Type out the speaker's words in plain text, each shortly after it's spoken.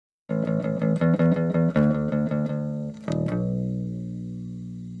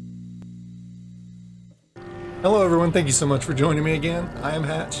Hello everyone, thank you so much for joining me again. I am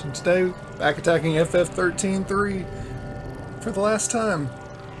Hatch, and today, back attacking FF13-3 for the last time.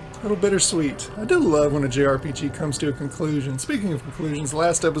 A little bittersweet. I do love when a JRPG comes to a conclusion. Speaking of conclusions,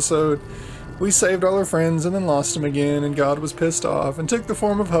 last episode, we saved all our friends and then lost them again, and God was pissed off, and took the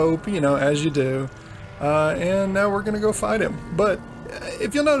form of hope, you know, as you do. And now we're gonna go fight him. But,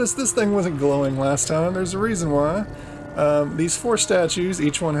 if you'll notice, this thing wasn't glowing last time. There's a reason why. These 4 statues,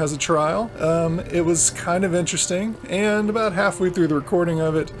 each one has a trial. It was kind of interesting, and about halfway through the recording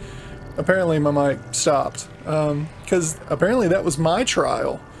of it, apparently my mic stopped. Because apparently that was my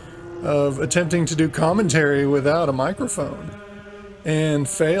trial of attempting to do commentary without a microphone, and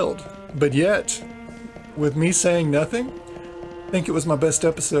failed. But yet, with me saying nothing, I think it was my best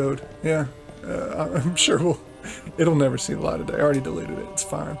episode. Yeah, I'm sure it'll never see the light of day. I already deleted it, it's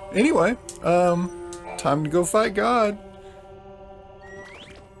fine. Anyway, time to go fight God.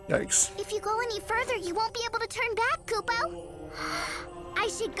 Yikes. If you go any further, you won't be able to turn back, Kupo. I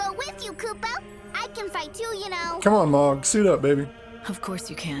should go with you, Kupo. I can fight too, you know. Come on, Mog. Suit up, baby. Of course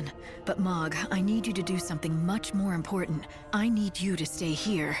you can. But Mog, I need you to do something much more important. I need you to stay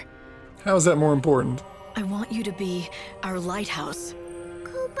here. How is that more important? I want you to be our lighthouse.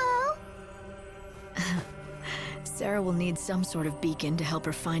 Kupo? Sarah will need some sort of beacon to help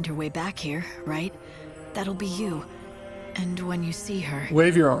her find her way back here, right? That'll be you. And when you see her...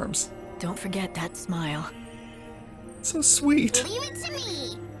 Wave your arms. Don't forget that smile. So sweet. Leave it to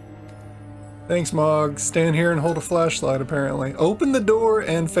me. Thanks, Mog. Stand here and hold a flashlight, apparently. Open the door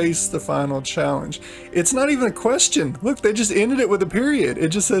and face the final challenge. It's not even a question. Look, they just ended it with a period. It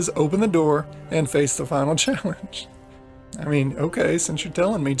just says, open the door and face the final challenge. I mean, okay, since you're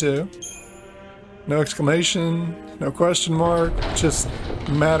telling me to. No exclamation, no question mark, just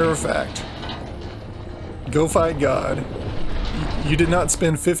matter of fact. Go fight God. You did not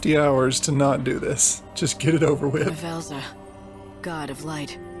spend 50 hours to not do this. Just get it over with. Bhunivelze, God of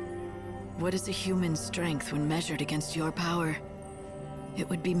Light. What is a human's strength when measured against your power? It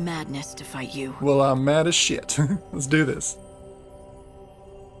would be madness to fight you. Well, I'm mad as shit. Let's do this.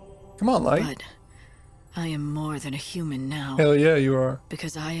 Come on, Light. But I am more than a human now. Hell yeah, you are.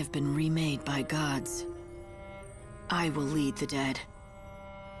 Because I have been remade by gods. I will lead the dead.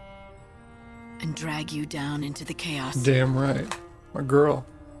 And drag you down into the chaos. Damn right. My girl.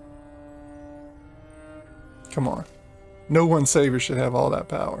 Come on. No one savior should have all that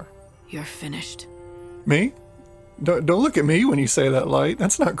power. You're finished. Me? Don't look at me when you say that, Light.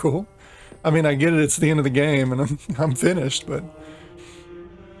 That's not cool. I mean, I get it, it's the end of the game, and I'm finished, but...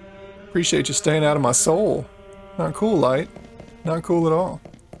 Appreciate you staying out of my soul. Not cool, Light. Not cool at all.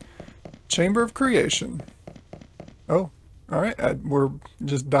 Chamber of Creation. Oh, alright. We're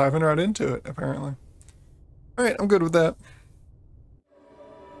just diving right into it, apparently. Alright, I'm good with that.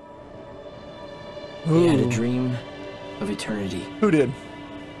 He had a dream of eternity. Who did?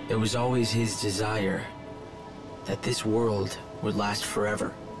 It was always his desire that this world would last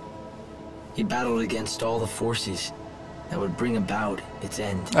forever. He battled against all the forces that would bring about its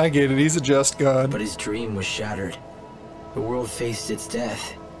end. I get it, he's a just god. But his dream was shattered. The world faced its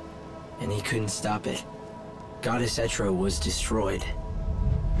death, and he couldn't stop it. Goddess Etra was destroyed,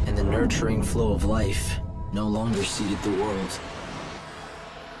 and the nurturing flow of life no longer seeded the world.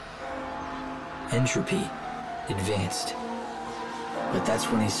 Entropy advanced. But that's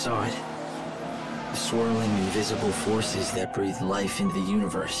when he saw it. The swirling invisible forces that breathed life into the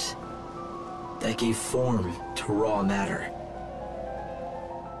universe. That gave form to raw matter.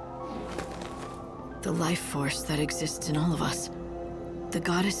 The life force that exists in all of us. The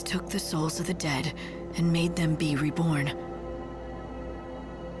goddess took the souls of the dead and made them be reborn.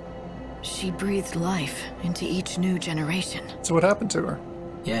 She breathed life into each new generation. So what happened to her?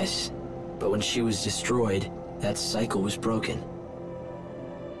 Yes, but when she was destroyed, that cycle was broken.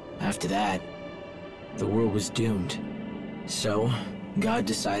 After that, the world was doomed. So, God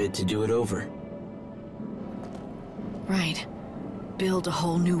decided to do it over. Right. Build a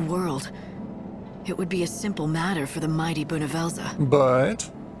whole new world. It would be a simple matter for the mighty Bhunivelze. But...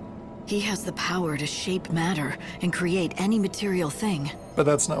 He has the power to shape matter and create any material thing. But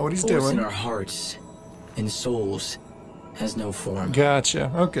that's not what he's Force doing. in our hearts and souls has no form.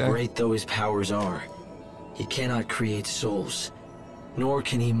 Gotcha, okay. Great though his powers are, he cannot create souls, nor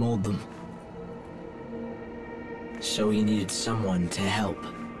can he mold them. So he needed someone to help.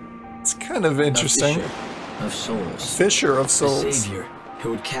 It's kind of interesting. A fisher of souls. Fisher of A souls. savior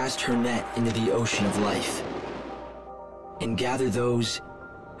who would cast her net into the ocean of life and gather those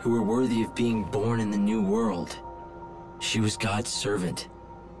who were worthy of being born in the new world. She was God's servant.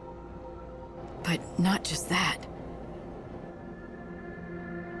 But not just that.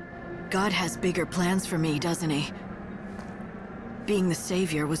 God has bigger plans for me, doesn't he? Being the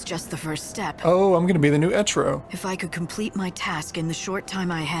savior was just the first step. Oh, I'm gonna be the new Etro. If I could complete my task in the short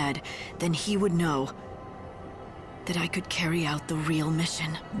time I had, then he would know that I could carry out the real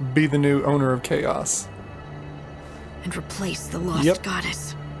mission. Be the new owner of Chaos. And replace the lost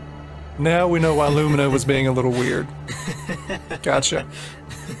goddess. Now we know why Lumina was being a little weird. Gotcha.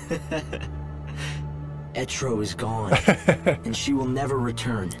 Etro is gone, and she will never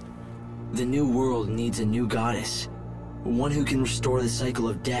return. The new world needs a new goddess. One who can restore the cycle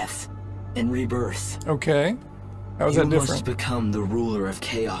of death and rebirth. Okay. How is that different? You must become the ruler of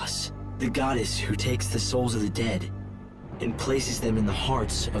Chaos. The goddess who takes the souls of the dead and places them in the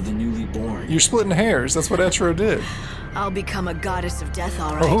hearts of the newly born. You're splitting hairs. That's what Etro did. I'll become a goddess of death,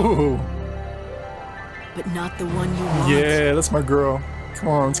 all right. Oh. But not the one you want. Yeah, that's my girl. Come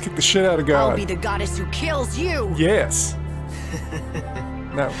on, let's kick the shit out of God. I'll be the goddess who kills you. Yes.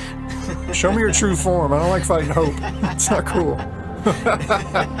 No. Show me your true form. I don't like fighting Hope. It's not cool.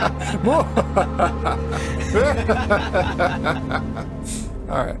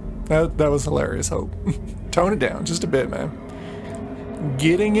 Alright. That was hilarious, Hope. Tone it down just a bit, man.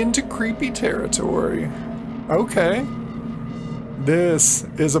 Getting into creepy territory. Okay. This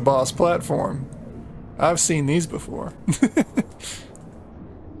is a boss platform. I've seen these before.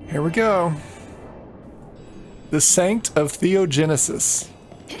 Here we go. The Sanct of Theogenesis.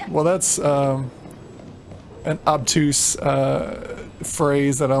 Well, that's an obtuse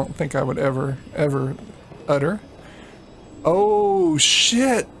phrase that I don't think I would ever utter. Oh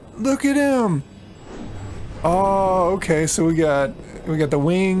shit! Look at him. Oh, okay. So we got the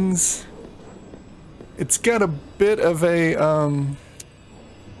wings. It's got a bit of a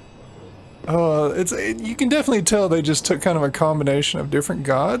you can definitely tell they just took kind of a combination of different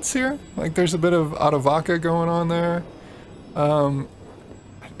gods here. Like there's a bit of Adavaka going on there.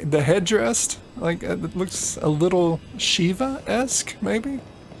 The headdress, like it looks a little Shiva-esque, maybe.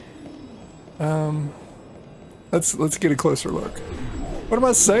 Let's get a closer look. What am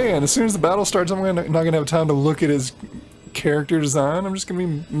I saying? As soon as the battle starts, I'm not gonna have time to look at his character design. I'm just gonna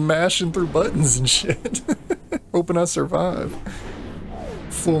be mashing through buttons and shit. Hoping I survive.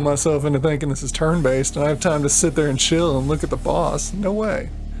 Fool myself into thinking this is turn-based and I have time to sit there and chill and look at the boss. No way.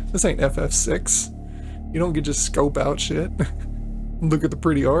 This ain't FF6. You don't get just scope out shit. Look at the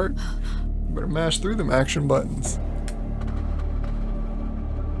pretty art. You better mash through them action buttons.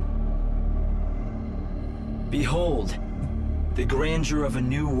 Behold, the grandeur of a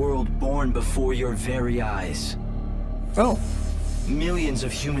new world born before your very eyes. Oh. Millions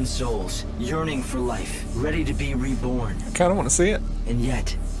of human souls yearning for life, ready to be reborn. I kind of want to see it. And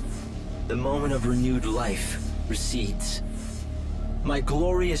yet, the moment of renewed life recedes. My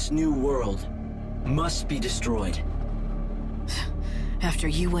glorious new world must be destroyed. After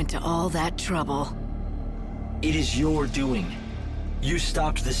you went to all that trouble. It is your doing. You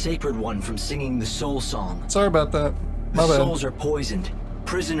stopped the Sacred One from singing the Soul Song. Sorry about that. My bad. Souls are poisoned,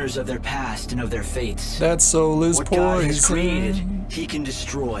 prisoners of their past and of their fates. That soul is what poison. God has created, he can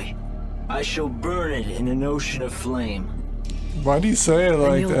destroy. I shall burn it in an ocean of flame. Why do you say it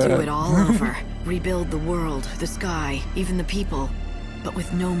like and that? you'll do it all over. Rebuild the world, the sky, even the people. But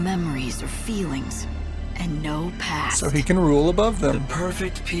with no memories or feelings. And no past. So he can rule above them. The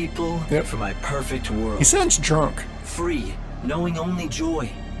perfect people for my perfect world. He sounds drunk. Free, knowing only joy.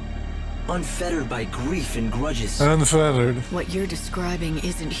 Unfettered by grief and grudges. Unfettered. What you're describing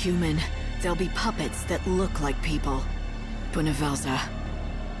isn't human. They'll be puppets that look like people. Bhunivelze,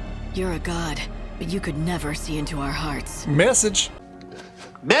 you're a god, but you could never see into our hearts. Message.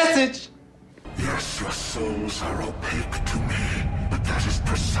 Message! Yes, your souls are opaque to me, but that is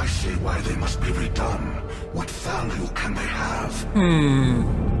precisely why they must be redone. What value can they have?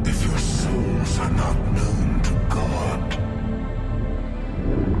 If your souls are not known to God.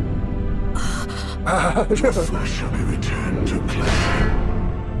 Your flesh shall be returned to clay.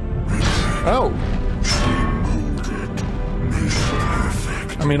 Molded, made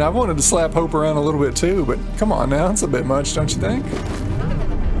perfect. I mean, I wanted to slap Hope around a little bit too, but come on now, it's a bit much, don't you think?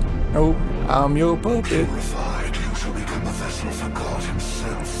 Oh, I'm your puppet. Purified, you shall become a vessel for God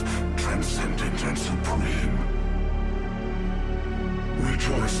himself, transcendent and supreme.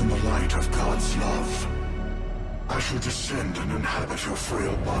 Rejoice in the light of God's love. I shall descend and inhabit your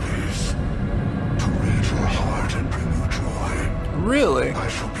frail bodies, to read your heart and bring you joy. Really? I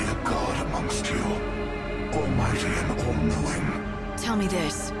shall be a god amongst you, almighty and all-knowing. Tell me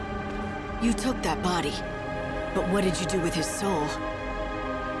this. You took that body, but what did you do with his soul?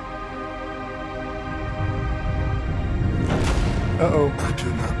 Uh-oh. I do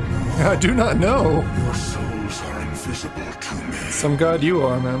not know. I do not know. Your souls are invisible to me. Some god you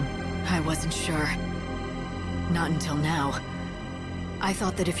are, man. I wasn't sure. Not until now. I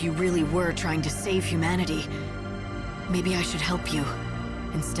thought that if you really were trying to save humanity, maybe I should help you,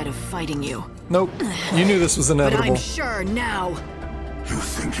 instead of fighting you. Nope. You knew this was But inevitable. I'm sure now. You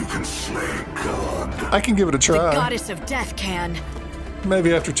think you can slay God? I can give it a The try. goddess of death can.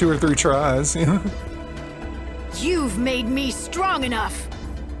 Maybe after 2 or 3 tries, you know? You've made me strong enough.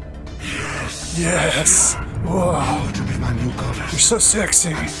 Yes! Whoa. You to be my new goddess. You're so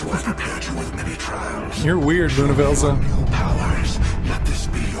sexy. So I've prepared you with many trials. You're weird, Bhunivelze. New powers. Let this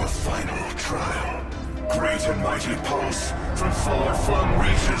be your final trial. Great and mighty pulse from far-flung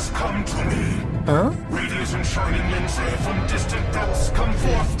reaches come to me. Huh? Radiant and shining lindsay from distant depths come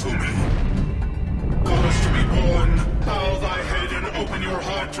forth to me. Goddess to be born, bow thy head and open your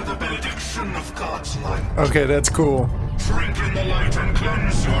heart to the benediction of God's light. Okay, that's cool. Drink in the light and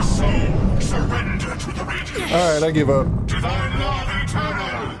cleanse your soul. Surrender to the radiance. Alright, I give up. Divine love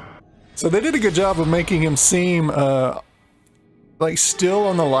eternal. So they did a good job of making him seem, like, still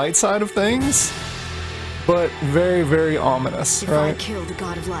on the light side of things, but very, very ominous, If I right? kill the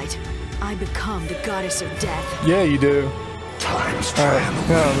god of light, I become the goddess of death. Yeah, you do. Time's Alright,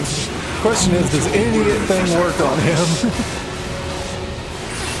 now, the question is, does anything work on him?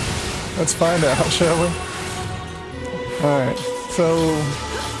 Let's find out, shall we? Alright, so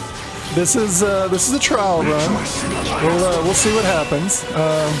this is a trial run. We'll see what happens.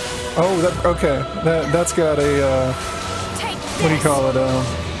 That's got a what do you call it?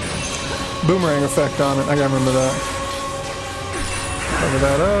 Boomerang effect on it. I gotta remember that. Cover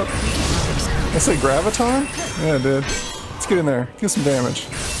that up. I say graviton? Yeah, it did. Let's get in there. Get some damage.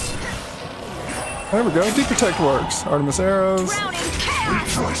 There we go. Deep Protect works. Artemis arrows.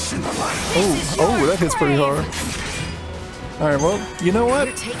 Oh, that hits pretty hard. Alright, well, you know what?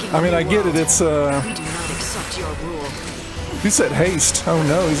 I mean, I get it, it's, We do not accept your rule. who said haste? Oh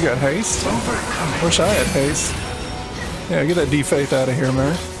no, he's got haste? Wish I had haste. Yeah, get that D-Faith out of here,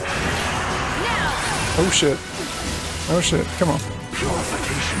 man. Oh shit. Oh shit, come on. I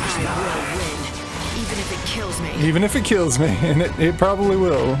will win, even if it kills me. Even if it kills me, and it probably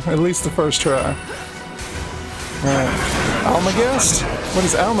will, at least the first try. Alright. Almagest? What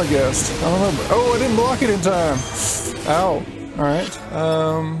is Almagest? I don't know. Oh, I didn't block it in time. Ow. Alright.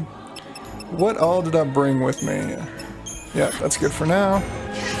 What all did I bring with me? Yeah, that's good for now.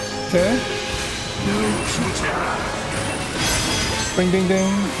 Okay. Ding ding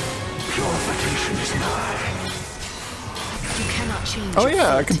ding. Purification is nigh. You cannot change. Oh your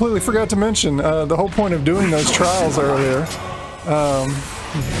yeah, I fate. completely forgot to mention the whole point of doing those trials earlier.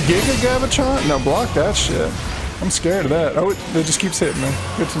 Giga Gavachon? No, block that shit. I'm scared of that. Oh, it just keeps hitting me.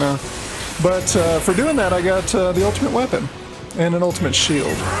 Good to know. But for doing that, I got the ultimate weapon and an ultimate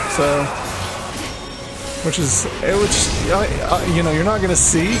shield. So, which you know, you're not gonna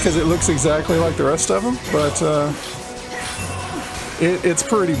see because it looks exactly like the rest of them, but it's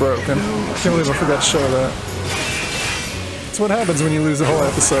pretty broken. Can't believe I forgot to show that. That's what happens when you lose a whole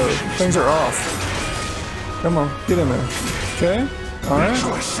episode. Things are off. Come on, get in there. Okay. All right.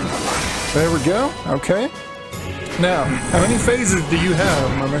 There we go. Okay. Now, how many phases do you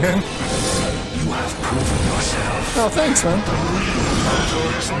have, my man? You have proven yourself. Oh, thanks, man.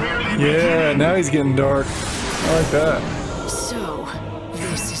 Yeah, now he's getting dark. I like that. So,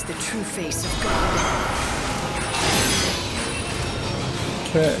 this is the true face of God.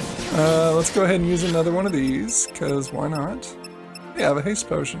 Okay, let's go ahead and use another one of these, because why not? Yeah, I have a haste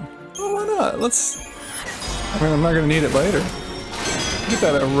potion. Oh, why not? I mean, I'm not going to need it later. Get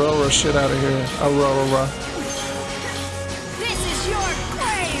that Aurora shit out of here. Aurora. This is your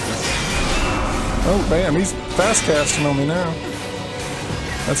grave! Oh, bam, he's fast casting on me now.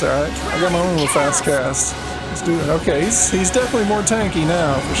 That's alright. I got my own little fast cast. Let's do it. Okay, he's definitely more tanky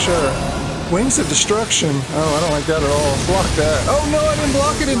now, for sure. Wings of Destruction. Oh, I don't like that at all. Block that. Oh no, I didn't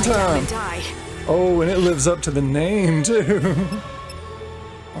block it in time. Die. Oh, and it lives up to the name, too.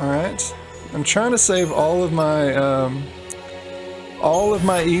 Alright. I'm trying to save all of my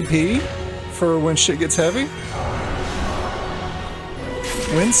EP for when shit gets heavy.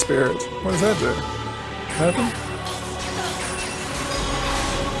 Wind Spirit. What does that do? Nothing?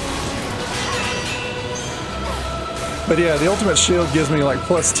 But yeah, the ultimate shield gives me like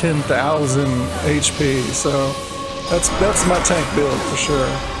plus 10,000 HP, so that's my tank build for sure.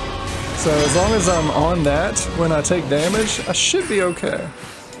 So as long as I'm on that when I take damage, I should be okay.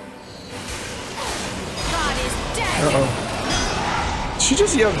 God is dead! Uh-oh. She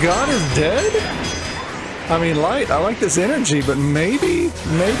just yelled, God is dead? I mean, Light, I like this energy, but maybe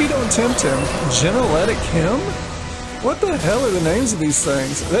don't tempt him. Genoletic him? What the hell are the names of these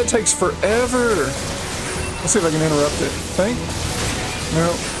things? That takes forever. Let's see if I can interrupt it. Think?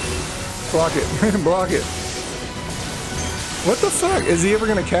 No. Block it. Block it. What the fuck? Is he ever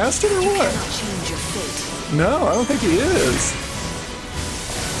gonna cast it or what? Change your fate. No, I don't think he is.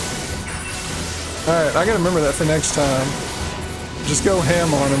 Alright, I gotta remember that for next time. Just go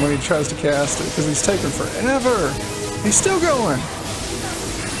ham on him when he tries to cast it, because he's taking forever. He's still going.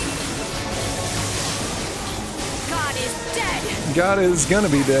 God is dead. God is gonna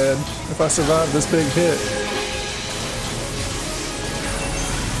be dead if I survive this big hit.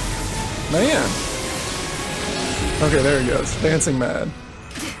 Man. Okay, there he goes. Dancing mad.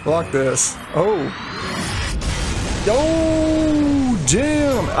 Block this. Oh. Oh,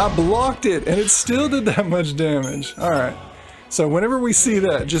 damn! I blocked it, and it still did that much damage. All right. So whenever we see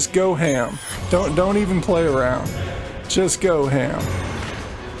that, just go ham. Don't even play around. Just go ham.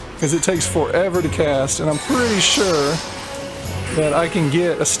 Because it takes forever to cast, and I'm pretty sure that I can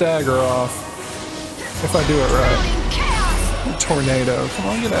get a stagger off if I do it right. Tornado. Come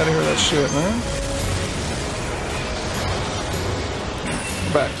on, get out of here with that shit, man.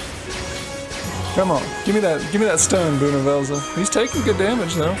 Back. Come on. Give me that stun, Bhunivelze. He's taking good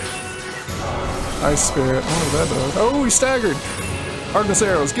damage though. Ice Spirit. Oh, that does. Oh, he staggered. Argus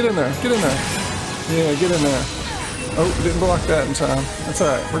arrows. Get in there. Get in there. Yeah, get in there. Oh, didn't block that in time. That's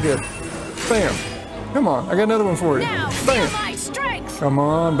alright. We're good. Bam. Come on. I got another one for you. Bam. Come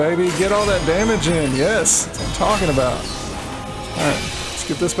on, baby. Get all that damage in. Yes. That's what I'm talking about. Alright. Let's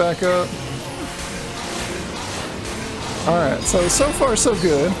get this back up. Alright. So far, so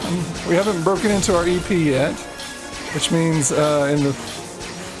good. We haven't broken into our EP yet. Which means, I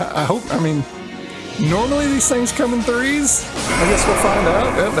mean, normally these things come in threes. I guess we'll find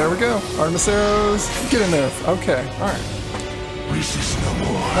out. Yep, there we go. Artemis arrows. Get in there. Okay. Alright. Resist no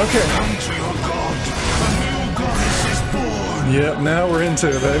more. Okay. Come to your god. A new goddess is born. Yep, now we're into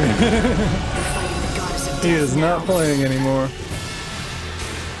it, baby. He is not playing anymore.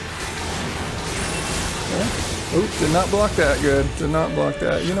 Okay. Oop, did not block that good. Did not block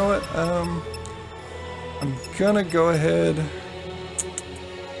that. You know what? I'm gonna go ahead.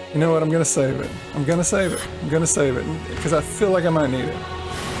 You know what? I'm gonna save it. I'm gonna save it. I'm gonna save it because I feel like I might need it.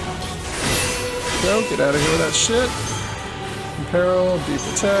 Go, get out of here with that shit. Imperil,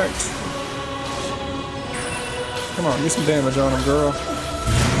 deprotect. Come on, get some damage on him, girl.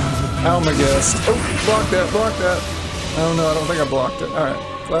 Almagest. Oh, block that, block that. Oh no, I don't think I blocked it.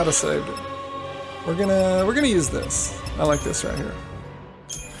 Alright, glad I saved it. We're gonna use this. I like this right here.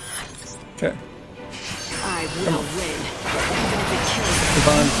 Okay. I will win.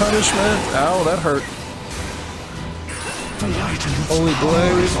 Divine Punishment. Ow, that hurt. Holy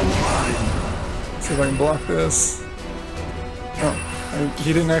Blade. See if I can block this. Oh,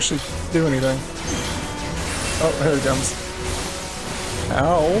 he didn't actually do anything. Oh, here he comes.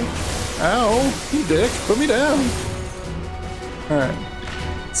 Ow. Ow. You dick. Put me down. Alright.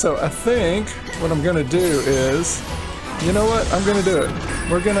 So I think what I'm gonna do is, you know what? I'm gonna do it.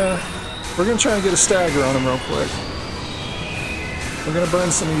 We're gonna try and get a stagger on him real quick. We're gonna burn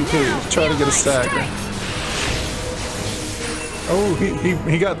some EP to try to get a stagger. Oh,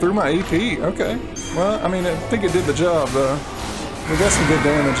 he got through my EP. Okay. Well, I mean, I think it did the job though. We got some good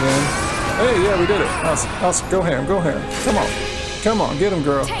damage in. Hey, yeah, we did it. Awesome. Go ham. Go ham. Come on. Come on. Get him,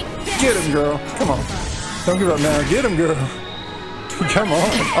 girl. Get him, girl. Come on. Don't give up now. Get him, girl. Come on.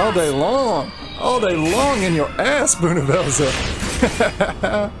 All day long. All day long in your ass, Bhunivelze.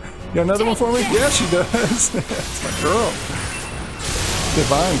 You got another one for me? Yeah, she does. That's my girl.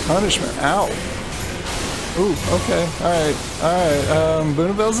 Divine Punishment. Ow. Ooh, okay. Alright. Alright.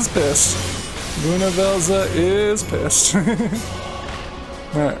 Bhunivelze is pissed. Bhunivelze is pissed.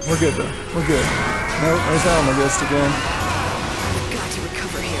 Alright, we're good though. We're good. Nope, there's Almagest again. I've got to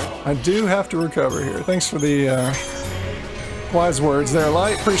recover here. I do have to recover here. Thanks for the wise words there,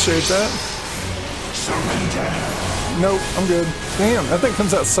 Light. Appreciate that. Surrender. Nope, I'm good. Damn, that thing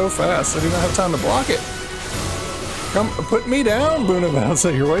comes out so fast. I do not have time to block it. Come, put me down,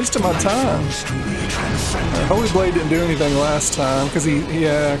 Bhunivelze. You're wasting my time. Holy Blade didn't do anything last time because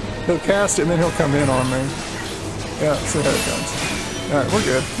he'll cast it and then he'll come in on me. Yeah, see how it comes. Alright, we're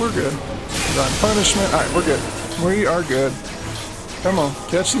good. We're good. Divine Punishment. Alright, we're good. We are good. Come on,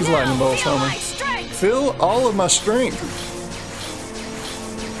 catch these lightning bolts, homie. Feel all of my strength.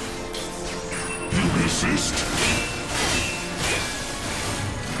 You resist.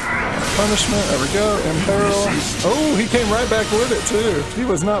 Punishment, there we go. Imperil. Oh, he came right back with it too. He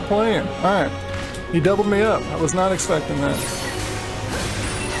was not playing. Alright. He doubled me up. I was not expecting that.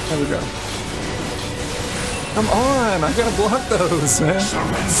 There we go. Come on, I gotta block those, man.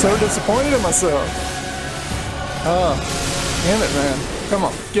 So disappointed in myself. Oh, damn it, man. Come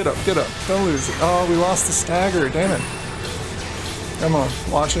on, get up, get up. Don't lose it. Oh, we lost the stagger, damn it. Come on.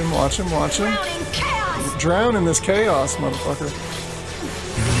 Watch him, watch him, watch him. Drown in this chaos, motherfucker.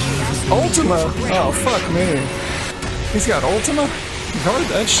 Ultima! Oh, fuck me. He's got Ultima? Guard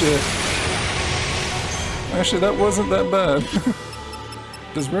that shit. Actually, that wasn't that bad.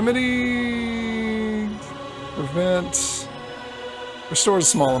 Does Remedy prevent... Restores a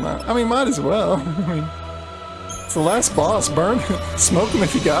small amount. I mean, might as well. I mean, it's the last boss. Burn smoke him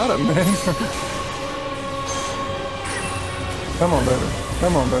if you got him, man. Come on, baby.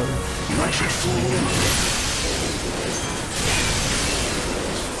 Come on, baby.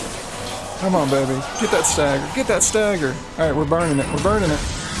 Come on, baby. Get that stagger. Get that stagger. Alright, we're burning it. We're burning it.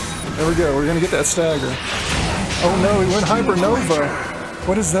 There we go. We're gonna get that stagger. Oh no, he went hypernova.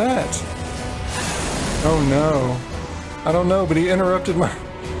 What is that? Oh no. I don't know, but he interrupted my...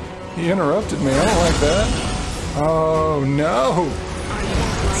 He interrupted me. I don't like that. Oh no.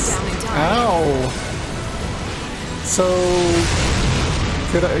 Ow. So...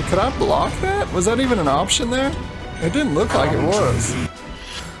 Could I block that? Was that even an option there? It didn't look like it was.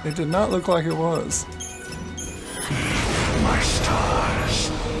 It did not look like it was. My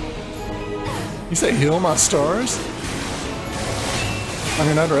stars. You say heal my stars? I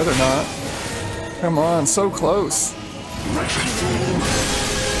mean, I'd rather not. Come on, so close.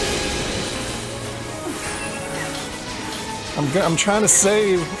 I'm trying to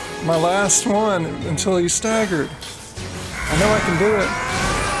save my last one until he's staggered. I know I can do it.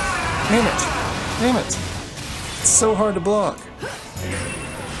 Damn it. Damn it. It's so hard to block.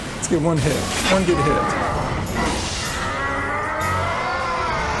 Let's get one hit. One good hit.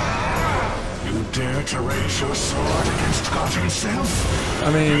 You dare to raise your sword against God himself? I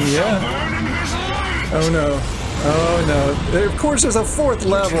mean, yeah. Oh no. Oh no. Of course there's a fourth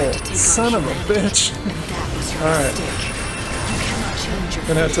level. Son of a bitch. Alright.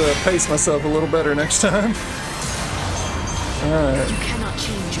 Gonna have to pace myself a little better next time. Alright.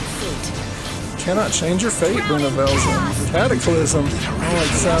 Cannot change your fate, Bhunivelze. Cataclysm. I don't like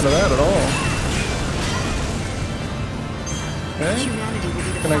the sound of that at all. Okay.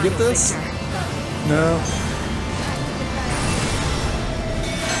 Can I get this? No.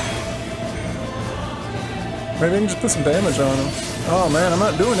 Maybe I can just put some damage on him. Oh man, I'm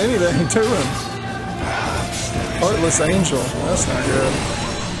not doing anything to him. Heartless Angel. That's not good.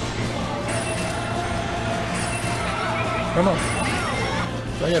 Come on.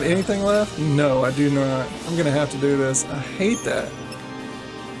 Do I got anything left? No, I do not. I'm gonna have to do this. I hate that.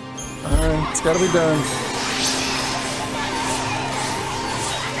 Alright, it's gotta be done.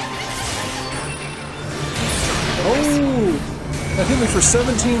 Oh! That hit me for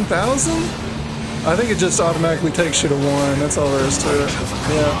 17,000? I think it just automatically takes you to 1. That's all there is to it.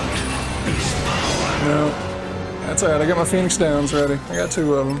 Yeah. No. That's alright, I got my Phoenix Downs ready. I got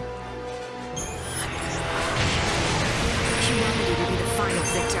 2 of them.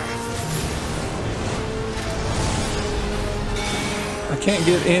 I can't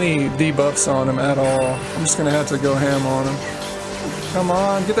get any debuffs on him at all. I'm just gonna have to go ham on him. Come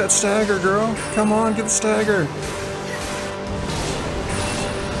on, get that stagger, girl. Come on, get the stagger.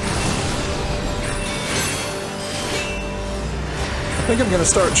 I think I'm gonna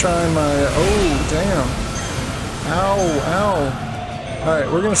start trying my... Oh, damn. Ow, ow. Alright,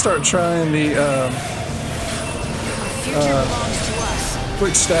 we're gonna start trying the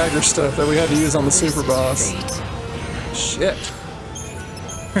quick stagger stuff that we had to use on the super boss. Shit.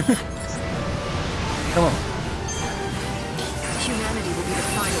 Come on. Humanity will be the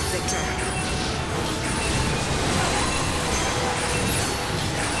final victor.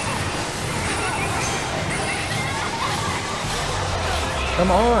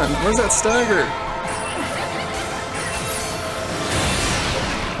 Come on. Where's that stagger?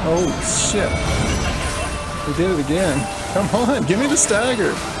 Oh, shit. We did it again. Come on, give me the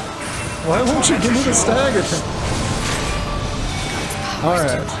stagger. Why won't you give me the stagger?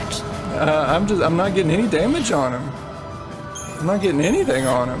 Alright. I'm not getting any damage on him. I'm not getting anything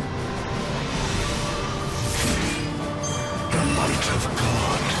on him. The might of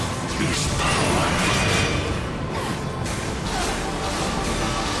God is power.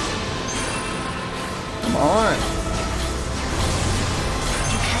 Come on.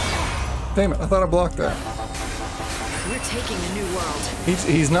 Damn it, I thought I blocked that. We're taking a new world.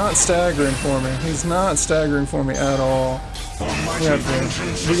 He's not staggering for me. He's not staggering for me at all. We're gonna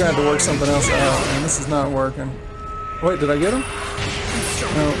have to work something else out, man. This is not working. Wait, did I get him?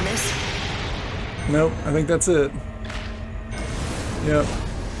 Nope. Nope, I think that's it. Yep.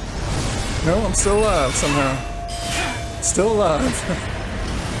 No, I'm still alive somehow. Still alive.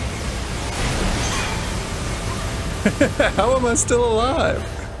 How am I still alive?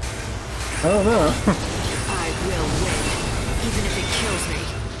 I don't know. I will win. even if it kills me.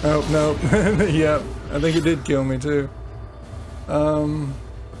 Oh, no. Yep. I think it did kill me, too. And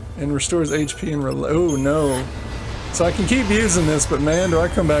restores HP and oh, no. So I can keep using this, but man, do I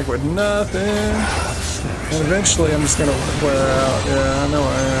come back with nothing. And eventually I'm just gonna wear out. Yeah, I know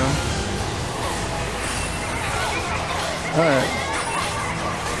I am. Alright.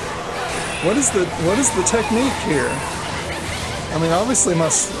 What is the technique here? I mean, obviously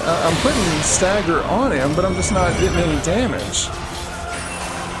I'm putting stagger on him, but I'm just not getting any damage.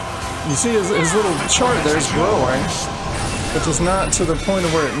 You see his little chart there is growing, but just not to the point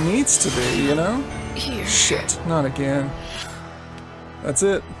of where it needs to be, you know? Here. Shit, not again. That's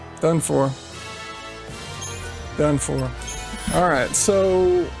it. Done for. Done for. Alright,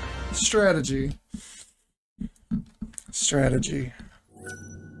 so strategy. Strategy.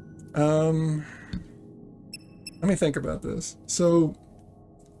 Let me think about this. So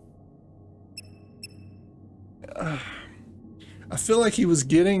I feel like he was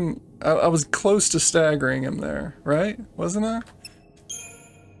getting I was close to staggering him there, right? Wasn't I?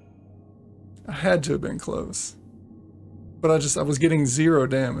 I had to have been close. But I was getting 0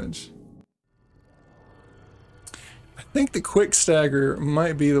 damage. I think the quick stagger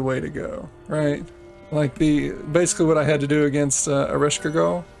might be the way to go, right? Like basically what I had to do against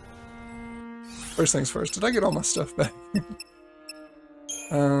Ereshkigal. First things first, did I get all my stuff back?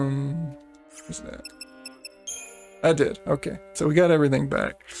 Where's that? I did, okay. So we got everything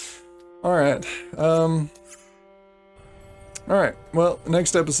back. Alright, alright, well,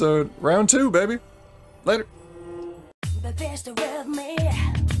 next episode, round 2, baby. Later.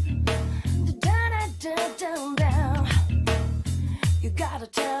 You gotta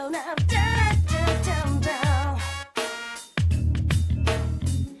tell now.